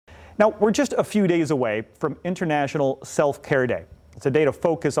Now, we're just a few days away from International Self-Care Day. It's a day to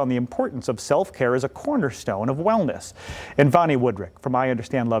focus on the importance of self-care as a cornerstone of wellness. And Vonnie Woodrick from I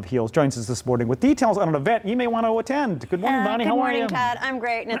Understand Love Heals joins us this morning with details on an event you may want to attend. Good morning, Vonnie. How are you? Good morning, Todd. I'm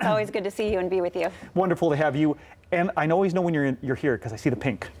great, and it's always good to see you and be with you. Wonderful to have you. And I always know when you're here because I see the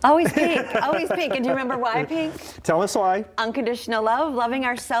pink. Always pink, always pink. And do you remember why pink? Tell us why. Unconditional love, loving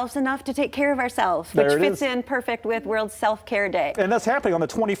ourselves enough to take care of ourselves, which fits in perfect with World Self-Care Day. And that's happening on the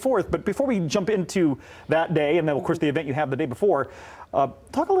 24th. But before we jump into that day, and then of course the event you have the day before,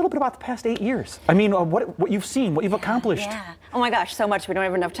 talk a little bit about the past 8 years. I mean, what you've seen, what you've accomplished. Yeah. Oh my gosh, so much. We don't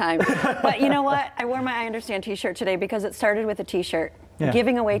have enough time. But you know what? I wore my I Understand t-shirt today because it started with a t-shirt. Yeah.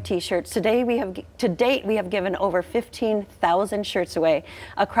 Giving away t-shirts. To date, we have given over 15,000 shirts away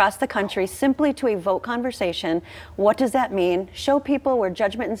across the country simply to evoke conversation. What does that mean? Show people we're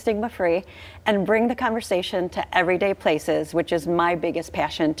judgment and stigma free and bring the conversation to everyday places, which is my biggest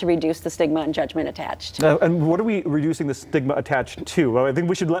passion, to reduce the stigma and judgment attached. And what are we reducing the stigma attached to? I think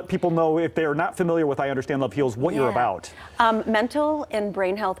we should let people know, if they are not familiar with I Understand Love Heals, what you're about. Mental and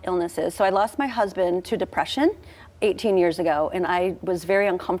brain health illnesses. So I lost my husband to depression 18 years ago, and I was very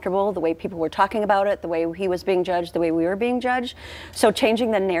uncomfortable the way people were talking about it, the way he was being judged, the way we were being judged. So changing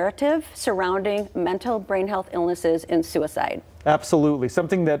the narrative surrounding mental brain health illnesses and suicide. Absolutely.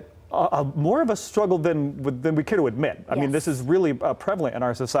 Something that more of a struggle than we care to admit. I mean, this is really prevalent in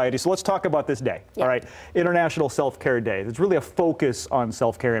our society. So let's talk about this day. All right, International Self-Care Day. There's really a focus on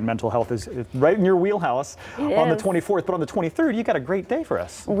self-care and mental health. Is right in your wheelhouse on the 24th, but on the 23rd, you got a great day for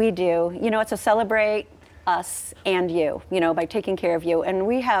us. We do. You know, it's a celebrate us and you know, by taking care of you. And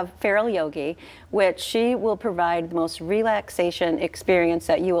we have Feral Yogi, which she will provide the most relaxation experience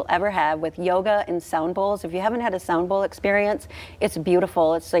that you will ever have with yoga and sound bowls. If you haven't had a sound bowl experience, it's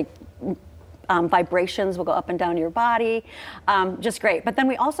beautiful. It's like vibrations will go up and down your body. Just great. But then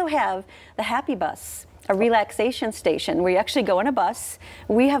we also have the Happy Bus, a relaxation station where you actually go in a bus.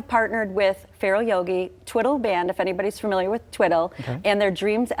 We have partnered with Feral Yogi, Twiddle Band, if anybody's familiar with Twiddle, and their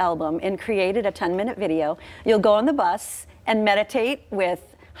Dreams album, and created a 10-minute video. You'll go on the bus and meditate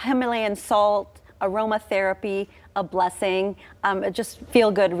with Himalayan salt, aromatherapy, a blessing, just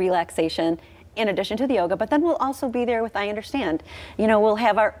feel-good relaxation, in addition to the yoga. But then we'll also be there with I Understand. You know, we'll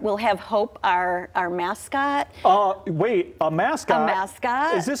have Hope, our mascot. Wait, a mascot? A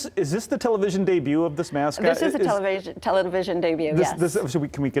mascot. Is this the television debut of this mascot? This is a television debut. Yes.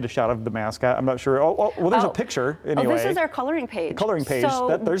 Can we get a shot of the mascot? I'm not sure. Well, there's a picture anyway. Oh, this is our coloring page. Coloring page.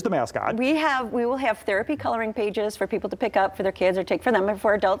 So there's the mascot. We will have therapy coloring pages for people to pick up for their kids or take for them and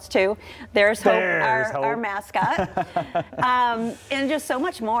for adults too. There's Hope, our mascot, and just so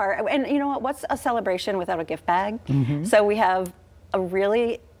much more. And you know what? What's a celebration without a gift bag? So we have a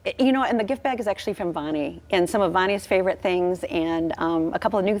really, you know, and the gift bag is actually from Vonnie, and some of Vonnie's favorite things, and a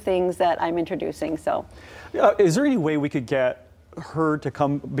couple of new things that I'm introducing. So, is there any way we could get her to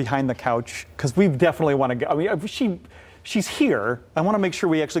come behind the couch? Because we definitely want to get. I mean, she's here. I want to make sure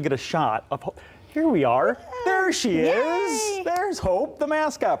we actually get a shot of. Here we are. There she is. There's Hope, the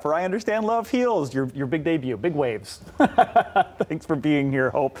mascot for I Understand Love Heals, your big debut, big waves. Thanks for being here,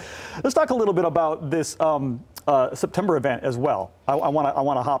 Hope. Let's talk a little bit about this September event as well. I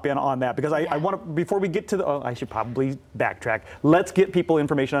want to hop in on that because I want to, before we get to the, I should probably backtrack. Let's get people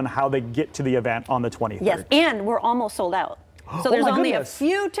information on how they get to the event on the 23rd. Yes, and we're almost sold out. So there's only a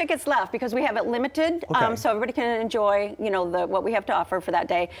few tickets left because we have it limited, so everybody can enjoy, you know, what we have to offer for that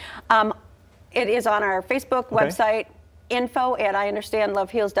day. It is on our Facebook website,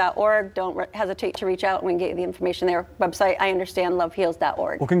 info@iunderstandloveheals.org. Don't hesitate to reach out and we can get you the information there. Website,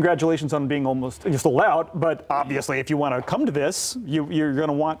 iunderstandloveheals.org. Well, congratulations on being almost sold out, but obviously if you want to come to this, you're going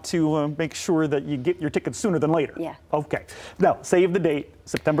to want to make sure that you get your tickets sooner than later. Yeah. Okay. Now, save the date,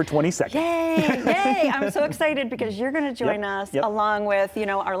 September 22nd. Yay, yay. I'm so excited because you're going to join us along with, you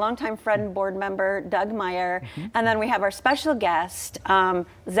know, our longtime friend and board member, Doug Meyer, and then we have our special guest,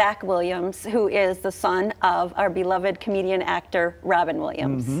 Zach Williams, who is the son of our beloved comedian actor, Robin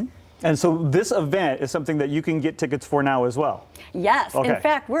Williams. And so this event is something that you can get tickets for now as well? Yes. In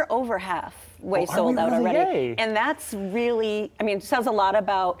fact, we're over halfway sold out already. Yay. And that's really, I mean, it says a lot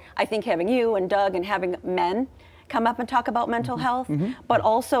about, I think, having you and Doug and having men come up and talk about mental health, but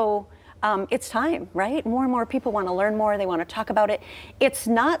also it's time, right? More and more people want to learn more. They want to talk about it. It's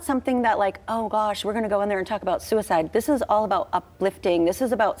not something that like, oh gosh, we're going to go in there and talk about suicide. This is all about uplifting. This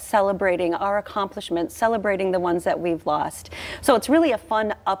is about celebrating our accomplishments, celebrating the ones that we've lost. So it's really a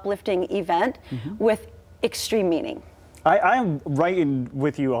fun, uplifting event with extreme meaning. I am right in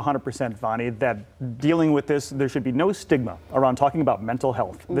with you 100%, Vani, that dealing with this, there should be no stigma around talking about mental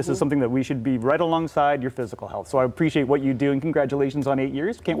health. This is something that we should be right alongside your physical health. So I appreciate what you do, and congratulations on 8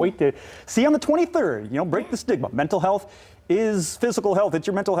 years. Can't wait to see you on the 23rd. You know, break the stigma. Mental health is physical health. It's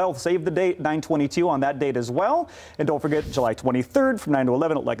your mental health. Save the date, 9/22 on that date as well. And don't forget, July 23rd from 9 to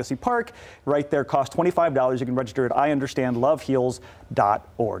 11 at Legacy Park. Right there, costs $25. You can register at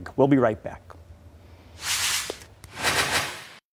iunderstandloveheals.org. We'll be right back.